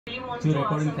wants to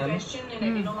ask some question in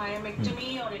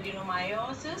adenomyomectomy or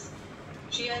adenomyosis.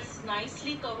 She has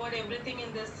nicely covered everything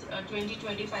in this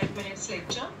 20-25 minutes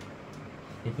lecture.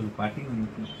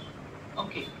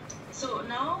 Okay, so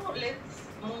now let's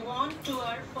move on to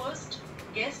our first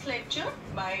guest lecture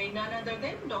by none other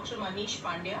than Dr. Manish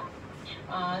Pandya.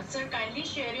 Sir, kindly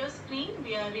share your screen.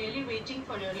 We are really waiting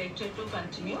for your lecture to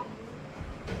continue.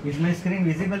 Is my screen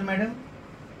visible, madam?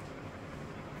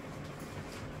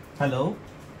 Hello?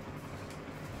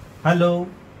 Hello?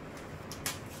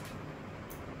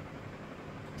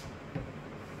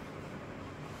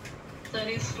 Sir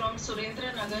is from Surendra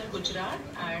Nagar, Gujarat,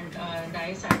 and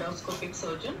dies endoscopic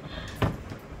surgeon.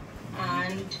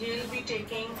 And he'll be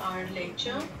taking our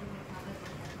lecture.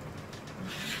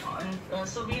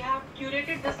 So we have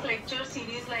curated this lecture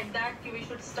series like that. We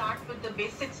should start with the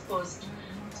basics first.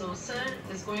 So sir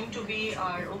is going to be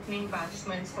our opening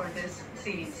batsman for this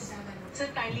series. Sir,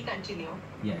 kindly continue.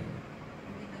 Yeah.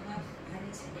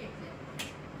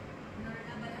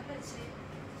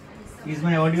 Is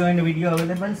my audio and video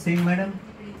available? Same, madam?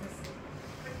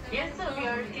 Yes, sir. We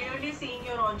are clearly seeing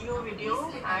your audio,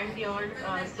 video, and your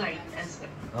slide as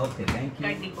well. Okay, thank you.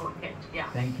 Kindly go ahead.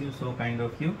 Yeah. Thank you, so kind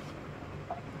of you.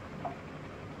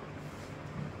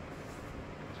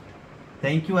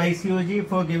 Thank you, ICOG,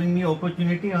 for giving me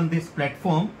opportunity on this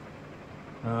platform.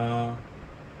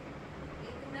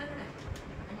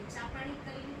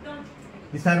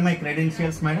 These are my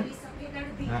credentials, madam.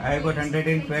 I got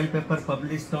 112 paper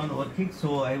published on Orchid,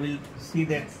 so I will see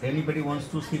that anybody wants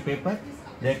to see paper,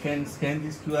 they can scan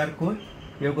this QR code.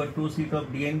 You have got 2 seats of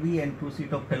DNB and 2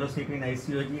 seats of fellowship in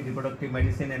ICOG, reproductive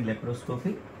medicine and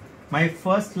laparoscopy. My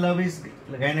first love is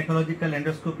gynecological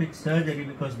endoscopic surgery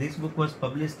because this book was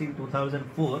published in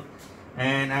 2004,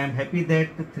 and I am happy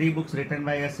that the 3 books written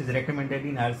by us is recommended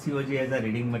in RCOG as a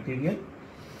reading material.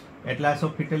 Atlas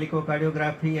of Fetal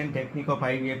Echocardiography and Technique of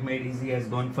IVF Made Easy has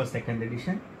gone for 2nd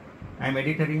edition. I am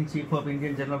editor-in-chief of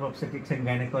Indian Journal of Obstetrics and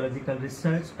Gynecological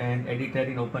Research and editor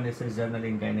in Open Access Journal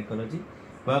in Gynecology.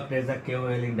 Worked as a KOL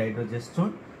in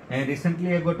dydrogesterone, and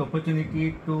recently I got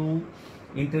opportunity to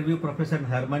interview Professor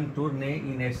Herman Tournay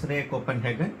in Esre,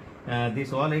 Copenhagen.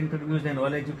 These all interviews and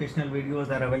all educational videos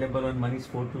are available on Manish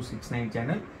 4269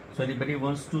 channel. So anybody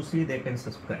wants to see, they can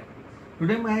subscribe.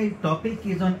 Today my topic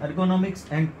is on ergonomics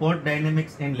and port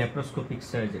dynamics in laparoscopic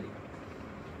surgery.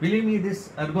 Believe me, this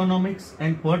ergonomics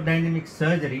and port dynamics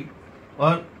surgery,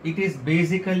 or it is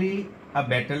basically a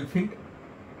battlefield.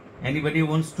 Anybody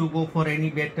wants to go for any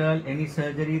battle, any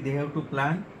surgery, they have to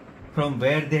plan from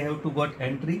where they have to got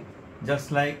entry.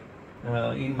 Just like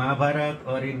in Mahabharat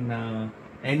or in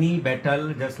any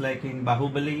battle, just like in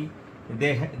Bahubali,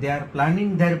 they are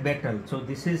planning their battle. So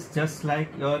this is just like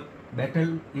your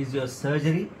battle is your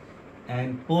surgery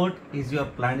and port is your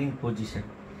planning position.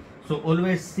 So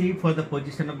always see for the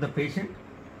position of the patient.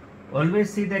 Always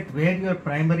see that where your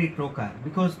primary trocar,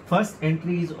 because first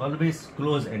entry is always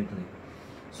close entry.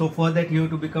 So for that you have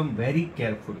to become very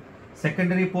careful.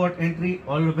 Secondary port entry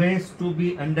always to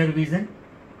be under vision.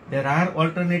 There are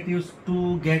alternatives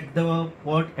to get the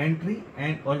port entry,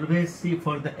 and always see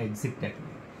for the exit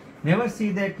technique. Never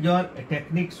see that your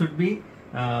technique should be,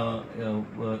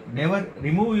 never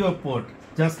remove your port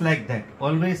just like that.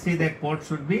 Always see that port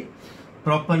should be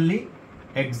properly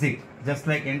exit, just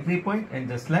like entry point and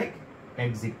just like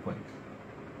exit point.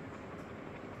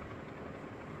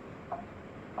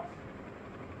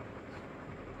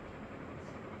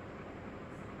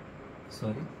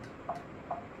 Sorry.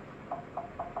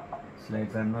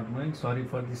 Slides are not moving. Sorry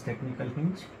for this technical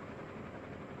hinge.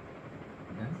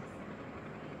 Yeah.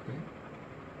 Okay.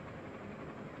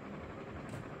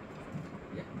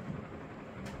 Yeah.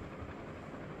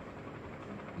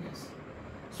 Yes.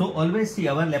 So always see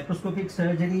our laparoscopic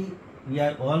surgery. We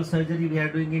are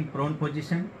doing in prone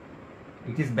position.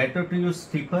 It is better to use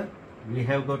stripper. We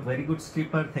have got very good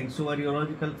stripper thanks to our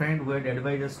urological friend who had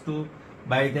advised us to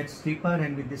buy that stripper,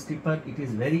 and with this stripper it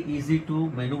is very easy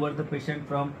to maneuver the patient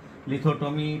from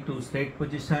lithotomy to straight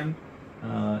position,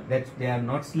 that they are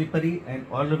not slippery, and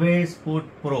always put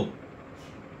probe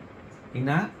in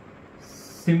a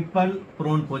simple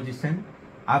prone position.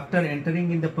 After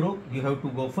entering in the probe, you have to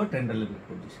go for tender level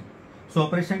position. So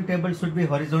operation table should be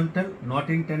horizontal, not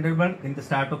in tender bird in the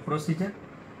start of procedure.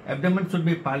 Abdomen should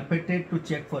be palpated to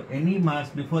check for any mass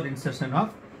before insertion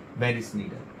of Barry's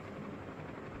needle.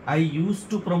 I used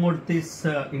to promote this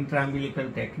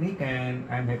intraumbilical technique, and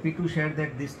I am happy to share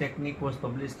that this technique was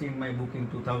published in my book in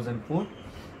 2004.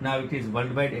 Now it is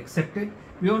worldwide accepted.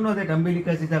 We all know that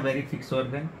umbilicus is a very fixed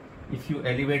organ. If you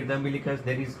elevate the umbilicus,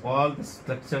 there is all the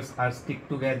structures are stick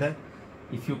together.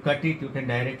 If you cut it, you can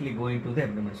directly go into the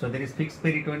abdomen. So there is fixed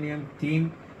peritoneum,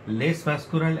 thin less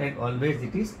vascular, and always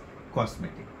it is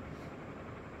cosmetic.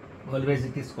 Always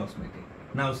it is cosmetic.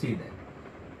 Now see that.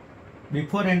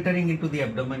 Before entering into the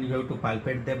abdomen, you have to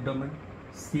palpate the abdomen,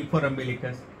 see for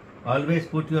umbilicus. Always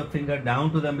put your finger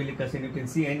down to the umbilicus and you can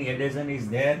see any adhesion is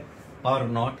there or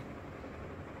not.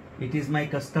 It is my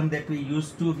custom that we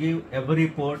used to give every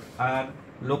port are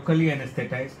locally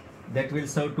anesthetized. That will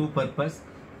serve two purposes.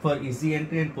 For easy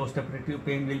entry and post-operative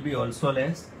pain will be also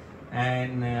less.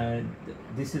 And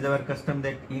this is our custom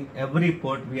that in every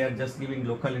port we are just giving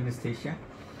local anesthesia.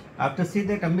 After see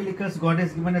that umbilicus, God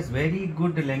has given us very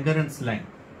good Langerhans line.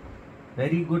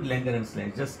 Very good Langerhans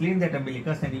line. Just clean that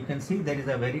umbilicus and you can see there is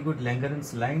a very good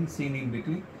Langerhans line seen in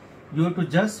between. You have to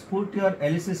just put your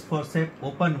Alice's forceps,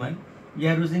 open one. We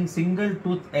are using single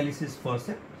tooth Alice's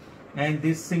forceps. And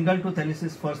this single tooth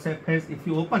Alice's forceps has, if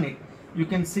you open it, you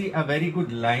can see a very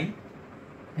good line.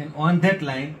 And on that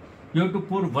line, you have to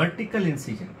put vertical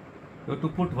incision. You have to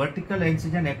put vertical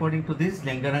incision according to this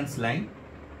Langerhans line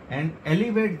and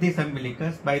elevate this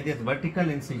umbilicus by this vertical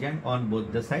incision on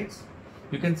both the sides.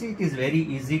 You can see it is very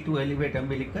easy to elevate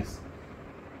umbilicus.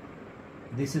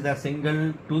 This is a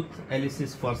single tooth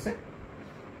Alice's forceps.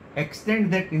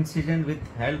 Extend that incision with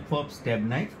help of stab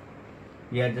knife.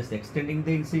 We are just extending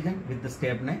the incision with the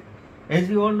stab knife. As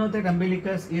we all know that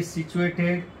umbilicus is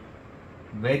situated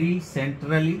very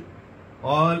centrally.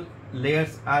 All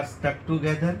layers are stuck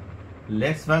together,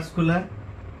 less vascular.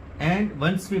 And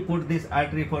once we put this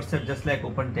artery forceps just like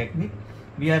open technique,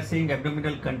 we are seeing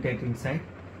abdominal content inside.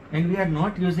 And we are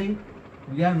not using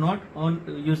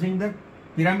the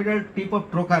pyramidal tip of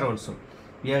trocar also.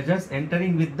 We are just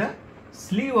entering with the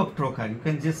sleeve of trocar. You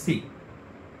can just see.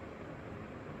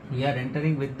 We are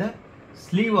entering with the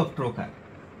sleeve of trocar.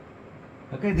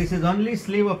 Okay, this is only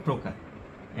sleeve of trocar.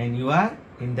 And you are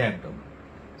in the abdomen.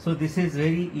 So this is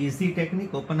very easy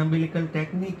technique, open umbilical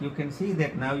technique. You can see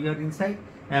that now you are inside.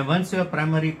 And once your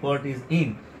primary port is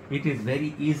in, it is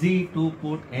very easy to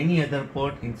put any other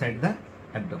port inside the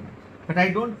abdomen. But I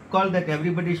don't call that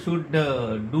everybody should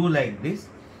do like this.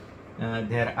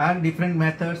 There are different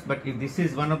methods, but if this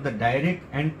is one of the direct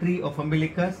entry of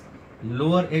umbilicus,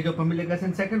 lower edge of umbilicus,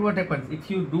 and second, what happens if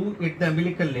you do at the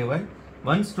umbilical level,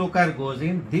 once trocar goes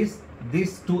in,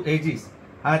 these two edges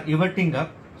are everting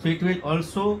up, so it will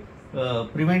also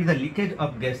prevent the leakage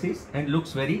of gases and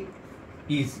looks very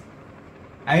easy.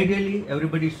 Ideally,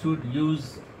 everybody should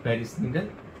use Paris needle.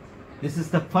 This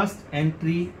is the first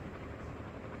entry,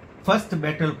 first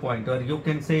battle point, or you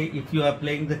can say if you are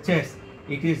playing the chess,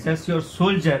 it is just your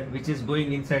soldier which is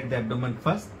going inside the abdomen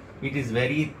first. It is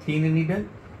very thin needle,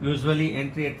 usually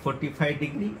entry at 45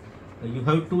 degree. You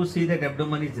have to see that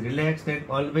abdomen is relaxed, and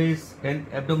always when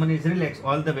abdomen is relaxed,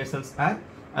 all the vessels are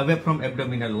away from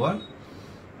abdominal wall.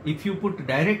 If you put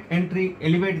direct entry,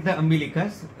 elevate the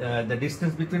umbilicus, the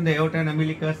distance between the aorta and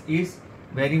umbilicus is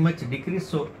very much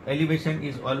decreased. So elevation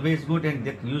is always good, and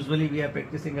that usually we are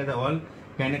practicing as a all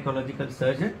gynecological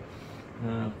surgeon.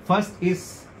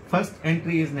 First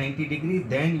entry is 90 degrees,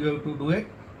 then you have to do it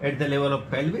at the level of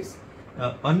pelvis.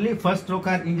 Only first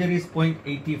trocar injury is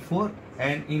 0.84,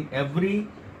 and in every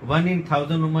 1 in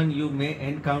 1000 women you may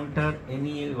encounter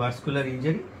any vascular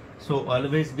injury. So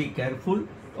always be careful.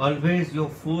 Always your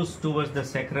force towards the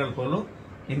sacral hollow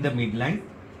in the midline.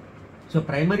 So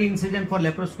primary incision for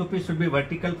laparoscopy should be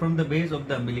vertical from the base of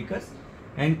the umbilicus,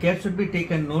 and care should be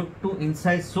taken not to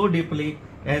incise so deeply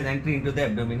as entry into the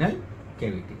abdominal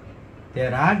cavity.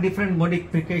 There are different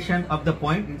modification of the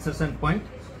point, insertion point.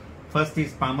 First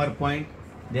is Palmer point,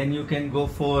 then you can go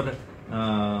for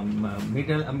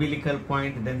middle umbilical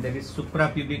point, then there is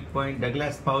suprapubic point,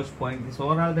 Douglas pouch point. These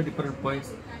are all the different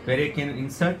points where you can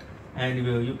insert, and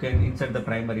you can insert the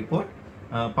primary port.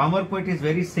 Palmer point is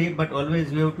very safe, but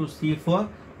always we have to see for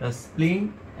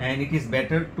spleen, and it is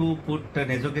better to put a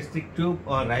nasogastric tube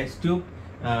or rice tube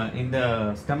in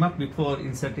the stomach before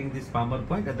inserting this Palmer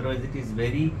point. Otherwise it is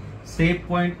very safe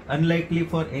point, unlikely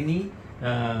for any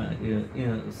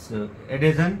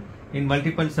adhesion in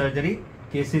multiple surgery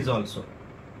cases also.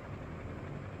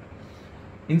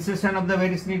 Insertion of the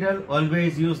Veress needle,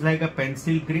 always use like a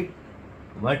pencil grip,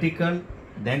 vertical,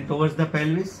 then towards the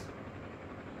pelvis.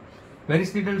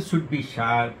 Veress needle should be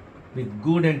sharp with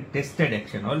good and tested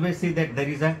action. Always see that there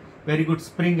is a very good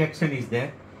spring action is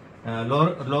there.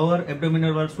 Lower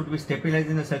abdominal wall should be stabilized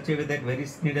in such a way that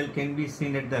Veress needle can be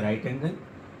seen at the right angle.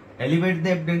 Elevate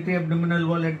the abdominal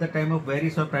wall at the time of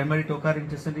Veress or primary trocar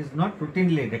insertion is not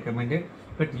routinely recommended,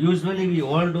 but usually we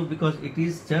all do because it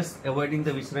is just avoiding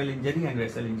the visceral injury and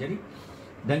vessel injury.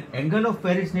 Then angle of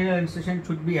Veress needle insertion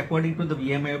should be according to the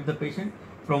BMI of the patient,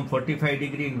 from 45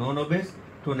 degree in non-obese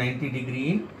to 90 degree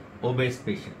in obese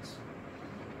patients.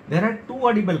 There are two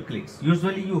audible clicks,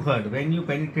 usually you heard when you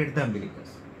penetrate the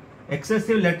umbilicus.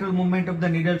 Excessive lateral movement of the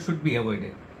needle should be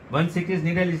avoided. Once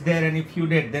needle is there, and if you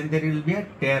did, then there will be a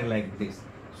tear like this.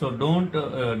 So don't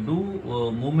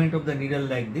do movement of the needle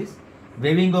like this.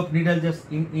 Waving of needle just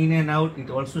in and out, it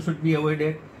also should be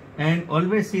avoided. And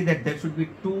always see that there should be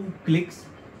two clicks,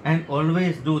 and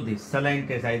always do this saline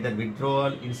test, either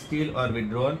withdrawal, instill or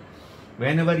withdrawal.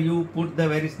 Whenever you put the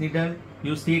varus needle,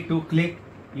 you see two click,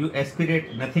 you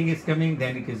aspirate, nothing is coming,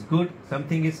 then it is good.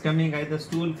 Something is coming, either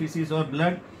stool, feces or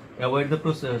blood, avoid the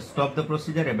process, stop the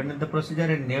procedure, abandon the procedure,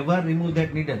 and never remove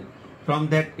that needle from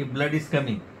that if blood is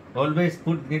coming. Always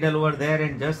put needle over there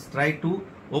and just try to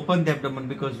open the abdomen,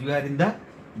 because you are in the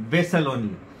vessel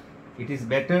only. It is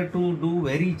better to do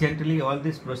very gently all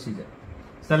this procedure.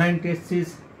 Saline test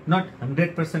is not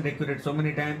 100% accurate. So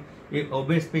many times if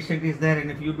obese patient is there, and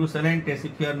if you do saline test,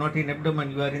 if you are not in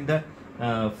abdomen, you are in the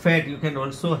fat, you can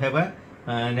also have a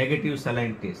negative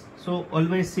saline test. So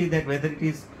always see that whether it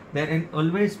is there, and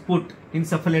always put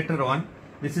insufflator on.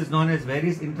 This is known as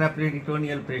varus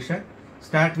intraperitoneal pressure.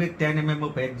 Start with 10 mm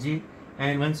of Hg,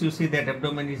 and once you see that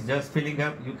abdomen is just filling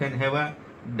up, you can have a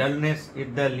dullness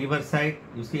in the liver side.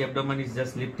 You see abdomen is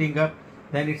just lifting up,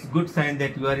 then it's good sign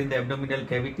that you are in the abdominal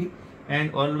cavity.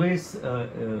 And always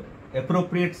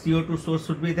appropriate CO2 source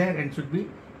should be there, and should be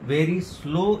very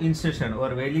slow insertion or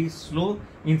very slow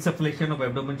insufflation of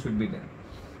abdomen should be done.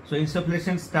 So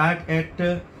insufflation start at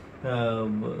 10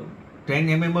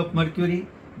 mm of mercury,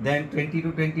 then 20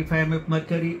 to 25 mm of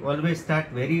mercury. Always start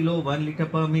very low, 1 liter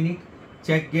per minute.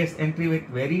 Check gas entry with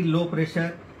very low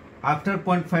pressure. After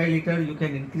 0.5 liter, you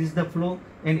can increase the flow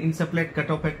and insufflate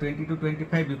cutoff at 20 to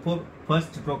 25 before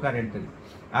first trocar entry.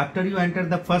 After you enter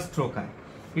the first trocar,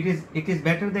 it is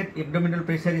better that abdominal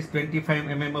pressure is 25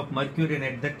 mm of mercury, and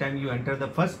at that time you enter the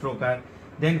first trocar,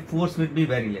 then force will be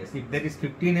very less. If there is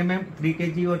 15 mm, 3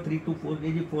 kg or 3 to 4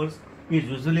 kg force is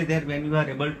usually there when you are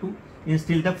able to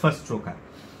instill the first trocar.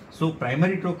 So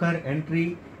primary trocar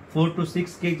entry, 4 to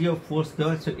 6 kg of force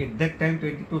there. So at that time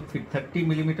 20 to 30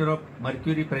 millimeter of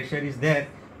mercury pressure is there,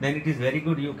 then it is very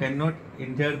good. You cannot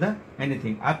injure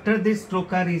anything. After this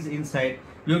trocar is inside,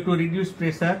 you have to reduce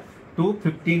pressure to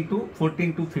 14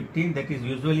 to 15. That is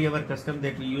usually our custom,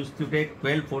 that we used to take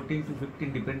 12, 14 to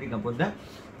 15 depending upon the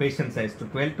patient size. So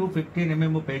 12 to 15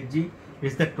 mm of Hg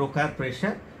is the trocar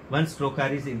pressure once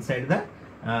trocar is inside the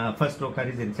first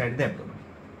trocar is inside the abdomen.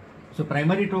 So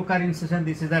primary trocar insertion,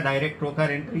 this is the direct trocar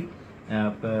entry.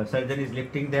 Surgeon is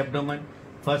lifting the abdomen.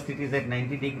 First it is at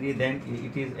 90 degree, then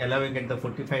it is allowing at the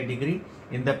 45 degree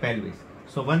in the pelvis.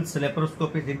 So once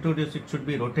laparoscope is introduced, it should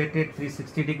be rotated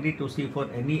 360 degree to see for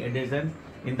any adhesion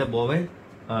in the bowel,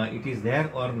 it is there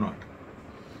or not.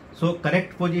 So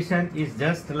correct position is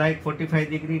just like 45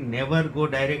 degree. Never go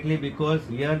directly, because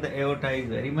here the aorta is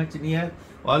very much near,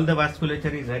 all the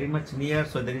vasculature is very much near,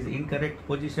 so there is incorrect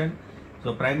position.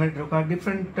 So primary trocar,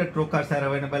 different trocars are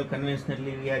available.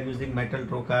 Conventionally we are using metal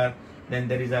trocar, then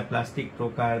there is a plastic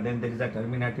trocar, then there is a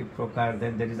terminative trocar,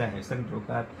 then there is a Hessian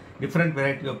trocar. Different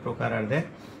variety of trocar are there.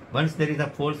 Once there is a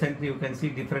false entry, you can see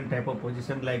different type of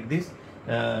position like this.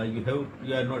 You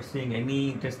are not seeing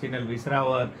any intestinal viscera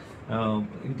or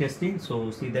intestine. So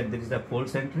see that there is a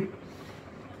false entry.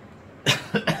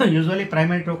 Usually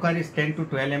primary trocar is 10 to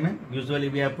 12 mm. Usually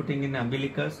we are putting in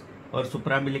umbilicus or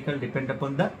supraumbilical, depend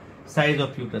upon the size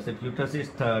of uterus. If uterus is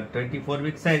 24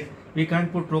 week size, we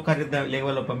can't put trocar at the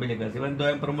level of umbilicus. Even though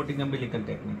I am promoting umbilical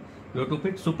technique, you have to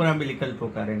put supraumbilical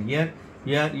trocar. And here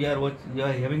you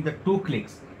are having the two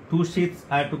clicks, two sheaths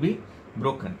are to be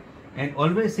broken. And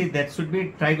always see that should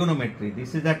be trigonometry.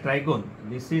 This is a trigone.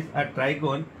 This is a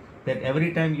trigone, that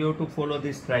every time you have to follow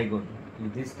this trigone.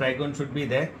 This trigone should be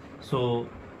there. So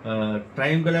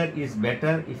triangular is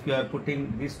better. If you are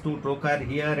putting these two trocar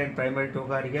here and primary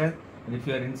trocar here, and if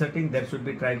you are inserting, there should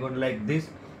be trigone like this.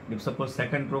 If suppose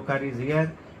second trocar is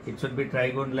here, it should be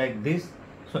trigone like this.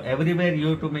 So everywhere you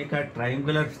have to make a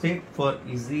triangular shape for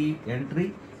easy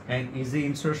entry and easy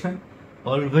insertion.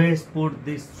 Always put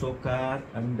this trocar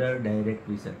under direct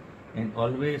vision, and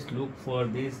always look for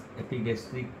these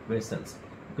epigastric vessels,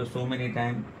 because so many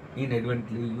times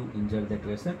inadvertently you injure that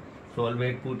vessel. So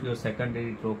always put your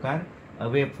secondary trocar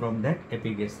away from that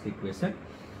epigastric vessel.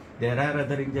 There are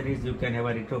other injuries. You can have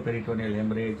a retroperitoneal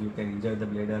hemorrhage, you can injure the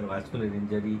bladder, vascular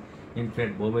injury,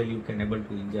 inflamed bowel you can able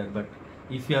to injure. But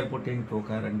if you are putting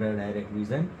trocar under direct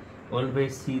vision,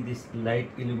 always see this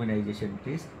light illumination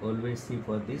test. Always see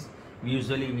for this.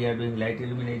 Usually we are doing light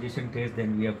illumination test,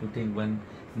 then we are putting one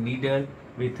needle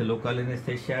with local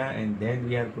anesthesia, and then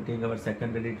we are putting our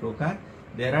secondary trocar.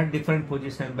 There are different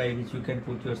positions by which you can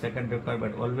put your secondary trocar,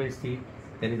 but always see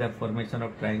there is a formation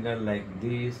of triangle like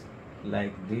this,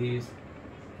 like this,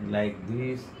 like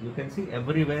this. You can see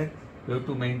everywhere you have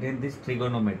to maintain this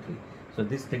trigonometry. So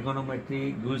this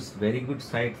trigonometry gives very good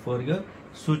sight for your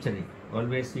suturing.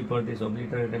 Always see for this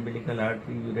obliterate umbilical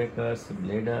artery, ureter,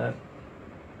 bladder.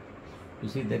 You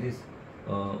see there is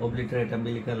obliterate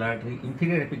umbilical artery,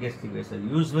 inferior epigastric vessel.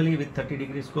 Usually with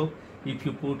 30-degree scope, if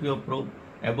you put your probe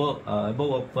above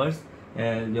upwards,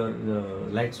 your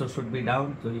light source should be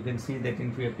down, so you can see that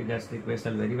inferior epigastric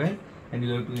vessel very well, and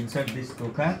you have to insert this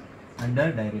trocar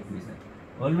under direct vision.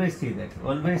 Always see that.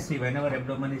 Always see whenever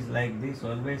abdomen is like this.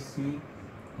 Always see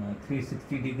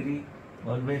 360 degree.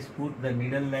 Always put the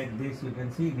needle like this. You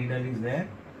can see needle is there.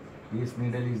 This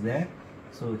needle is there.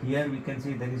 So here we can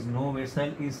see there is no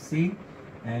vessel is seen,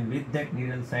 and with that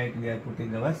needle side we are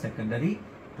putting our secondary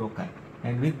trocar,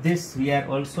 and with this we are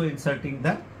also inserting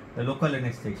the local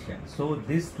anesthesia. So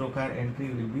this trocar entry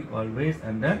will be always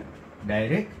under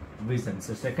direct vision.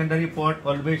 So secondary port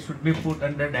always should be put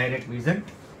under direct vision.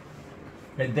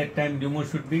 At that time pneumo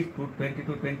should be 20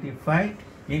 to 25.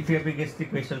 Inferior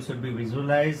epigastric vessel should be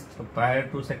visualized prior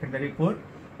to secondary port,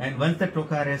 and once the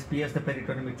trocar has pierced the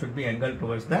peritoneum, it should be angled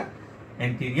towards the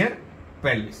anterior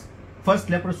pelvis. First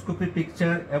laparoscopy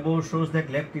picture above shows that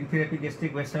left inferior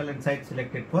epigastric vessel and site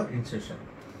selected for insertion.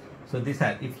 So these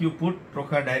are, if you put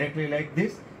trocar directly like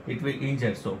this, it will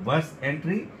injure. So first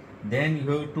entry, then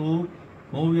you have to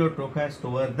move your trocars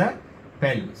toward the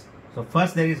pelvis. So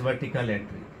first there is vertical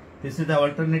entry. This is the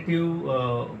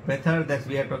alternative method that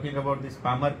we are talking about, this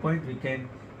Palmer point. We can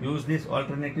use this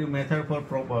alternative method for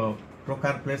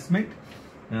trocar placement.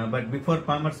 But before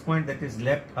Palmer's point, that is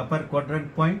left upper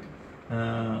quadrant point,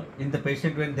 in the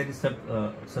patient when there is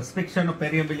suspicion of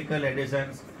periumbilical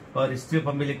adhesions or history of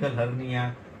umbilical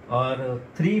hernia or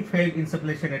 3 failed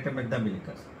insufflation attempt at the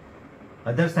umbilicus.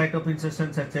 Other site of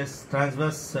insertion such as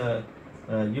transverse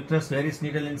uterus varus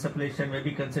needle insufflation may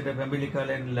be considered umbilical,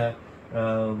 and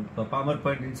Palmer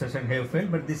point insertion have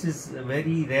failed, but this is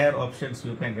very rare options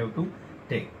you can have to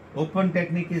take. Open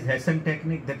technique is Hessian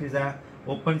technique, that is a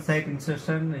open site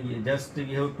insertion. You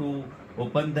have to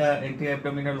open the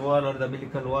anti-abdominal wall or the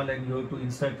umbilical wall, and you have to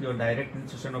insert your direct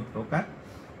insertion of trocar.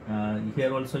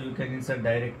 Here also you can insert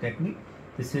direct technique.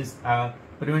 This is a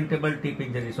preventable tip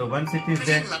injury. So once it is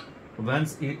there,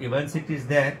 once it is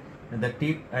there, the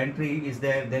tip entry is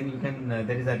there, then you can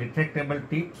there is a retractable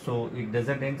tip, so it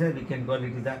doesn't enter. We can call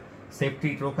it is a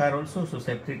safety trocar also. So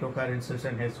safety trocar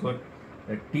insertion has got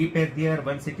a tip at there.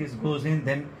 Once it is goes in,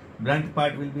 then blunt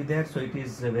part will be there, so it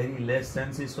is very less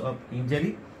chances of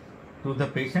injury to the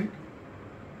patient.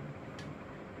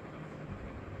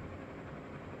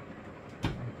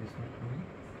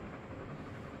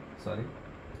 Sorry.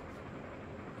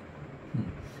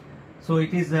 So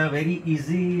it is a very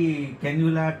easy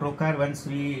cannula trocar. Once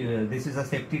we this is a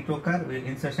safety trocar,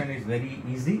 insertion is very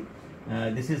easy.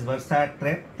 This is Versa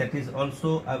trap, that is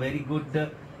also a very good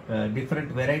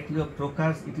different variety of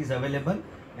trocars. It is available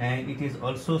and it is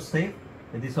also safe.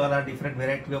 These all are different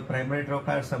variety of primary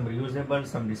trocars, some reusable,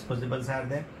 some disposables are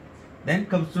there. Then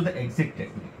comes to the exit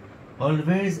technique.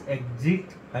 Always exit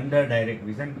under direct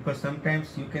vision, because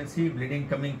sometimes you can see bleeding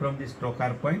coming from this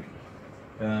trocar point.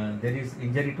 There is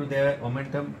injury to the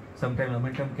omentum, sometimes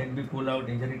omentum can be pulled out,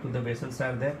 injury to the vessels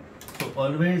are there. So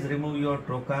always remove your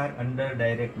trocar under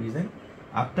direct vision.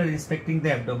 After inspecting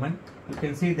the abdomen, you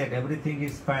can see that everything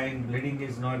is fine, bleeding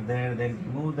is not there, then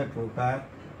remove the trocar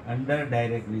under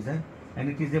direct vision. And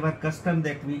it is our custom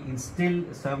that we instill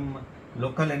some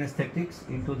local anesthetics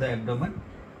into the abdomen.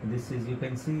 This is, you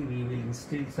can see, we will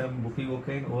instill some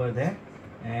bupivacaine over there,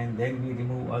 and then we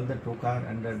remove all the trocar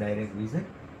under direct vision.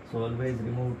 So always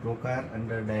remove trocar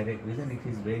under direct vision. It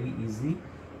is very easy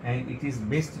and it is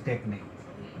best technique.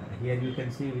 Here you can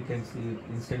see, we can see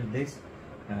insert this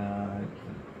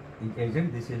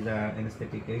agent. This is a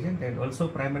anesthetic agent, and also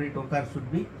primary trocar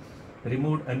should be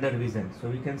removed under vision. So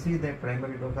we can see that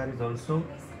primary trocar is also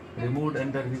removed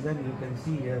under vision. You can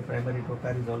see here primary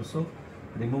trocar is also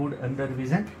removed under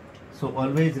vision. So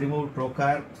always remove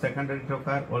trocar, secondary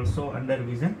trocar also under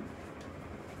vision.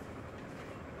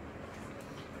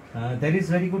 There is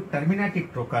very good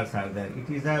terminatic trocars are there. It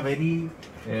is a very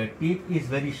tip is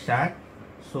very sharp,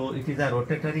 so it is a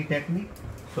rotatory technique.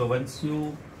 So once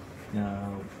you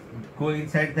go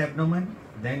inside the abdomen,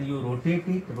 then you rotate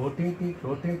it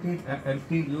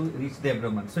until you reach the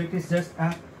abdomen. So it is just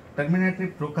a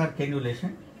terminative trocar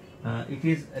cannulation. It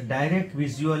is a direct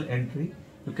visual entry.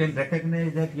 You can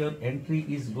recognize that your entry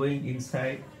is going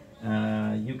inside.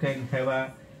 You can have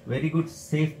a very good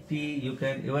safety. You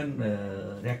can even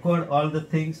record all the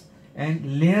things,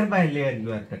 and layer by layer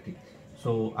you are cutting.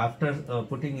 So after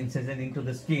putting incision into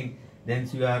the skin, then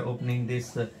you are opening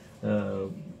this uh,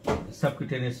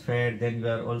 subcutaneous fat, then you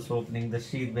are also opening the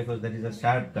sheath because there is a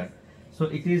sharp cut. So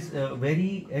it is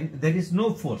and there is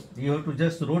no force. You have to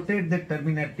just rotate the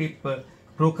terminal tip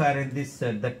trocar, and this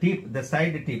the tip, the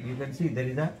side tip. You can see there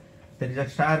is a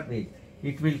sharp edge.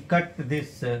 It will cut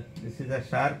this. This is a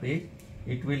sharp edge.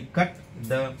 It will cut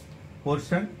the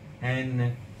portion,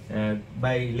 and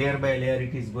by layer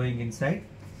it is going inside.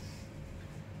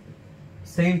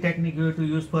 Same technique you have to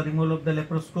use for removal of the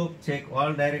laparoscope. Check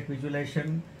all direct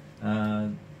visualization.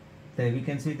 We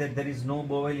can see that there is no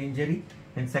bowel injury,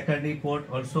 and secondary port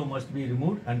also must be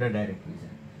removed under direct vision.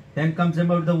 Then comes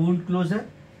about the wound closure.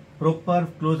 Proper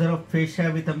closure of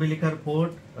fascia with umbilical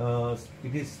port.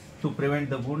 It is to prevent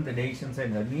the wound adhesions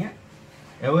and hernia.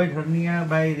 Avoid hernia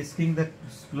by risking the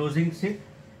closing sheath.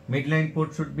 Midline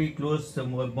port should be closed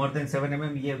more than 7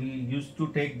 mm. Here we used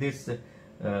to take this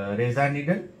razor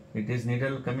needle. It is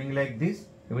needle coming like this.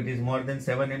 If it is more than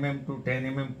 7 mm to 10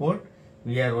 mm port,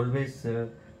 we are always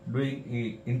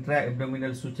doing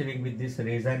intra-abdominal suturing with this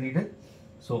razor needle.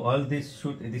 So all this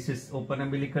is open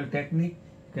umbilical technique.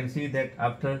 You can see that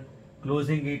after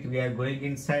closing it, we are going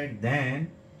inside. Then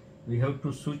we have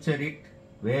to suture it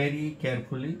very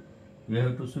carefully. We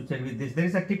have to suture with this. There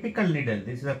is a typical needle.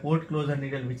 This is a port closer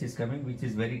needle which is coming, which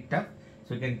is very tough.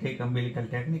 So you can take umbilical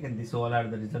technique, and this all are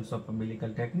the results of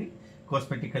umbilical technique.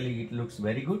 Cosmetically, it looks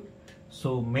very good.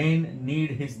 So men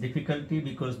need his difficulty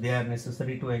because they are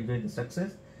necessary to enjoy the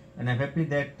success. And I'm happy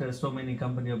that so many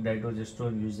company of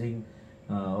diprogestone using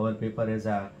our paper as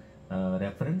a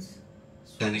reference.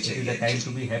 So it is the time to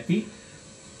be happy.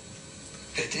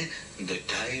 The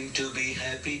time to be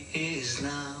happy is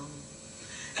now,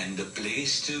 and the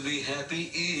place to be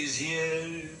happy is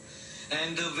here.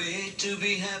 And the way to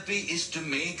be happy is to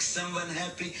make someone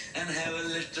happy and have a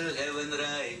little heaven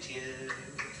right here.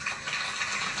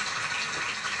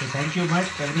 So thank you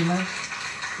very much.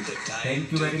 The time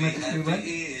Thank you very much, everyone.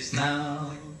 is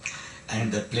now,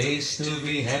 and the place to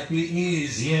be happy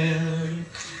is here.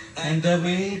 And the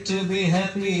way to be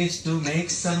happy is to make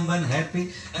someone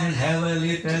happy and have a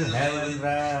little heaven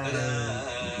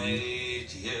right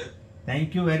here.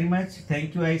 Thank you very much.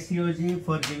 Thank you ICOG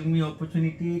for giving me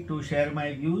opportunity to share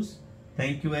my views.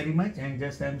 Thank you very much. And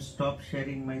just I'm stop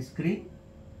sharing my screen.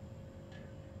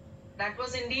 That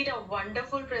was indeed a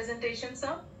wonderful presentation,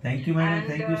 sir. Thank you, madam.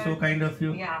 Thank you, so kind of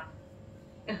you. Yeah.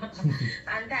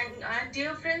 and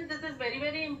dear friends, this is very,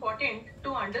 very important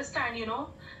to understand,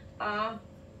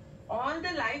 all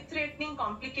the life-threatening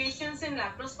complications in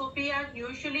laparoscopy are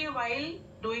usually while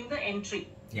doing the entry.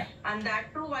 Yeah. And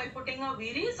that too while putting a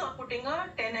viris or putting a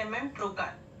 10 mm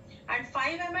trocar. And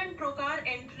 5 mm trocar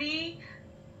entry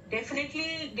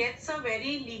definitely gets a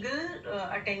very legal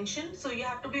attention. So you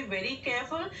have to be very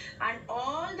careful. And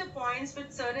all the points which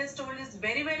sir has told is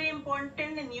very, very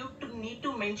important, and you need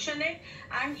to mention it.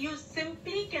 And you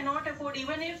simply cannot afford,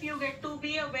 even if you get to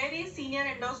be a very senior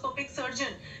endoscopic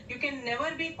surgeon, you can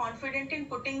never be confident in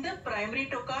putting the primary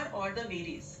trocar or the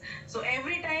viris. So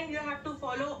every time you have to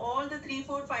follow all the 3,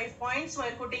 4, 5 points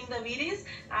while putting the viris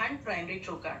and primary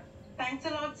trocar. Thanks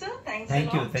a lot, sir. Thank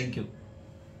you. Thank you.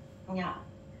 Yeah.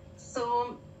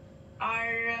 So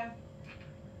our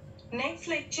next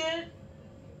lecture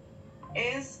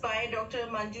is by Dr.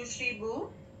 Manjushri Bu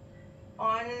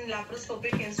on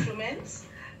laparoscopic instruments.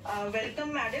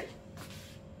 Welcome, madam.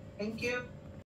 Thank you.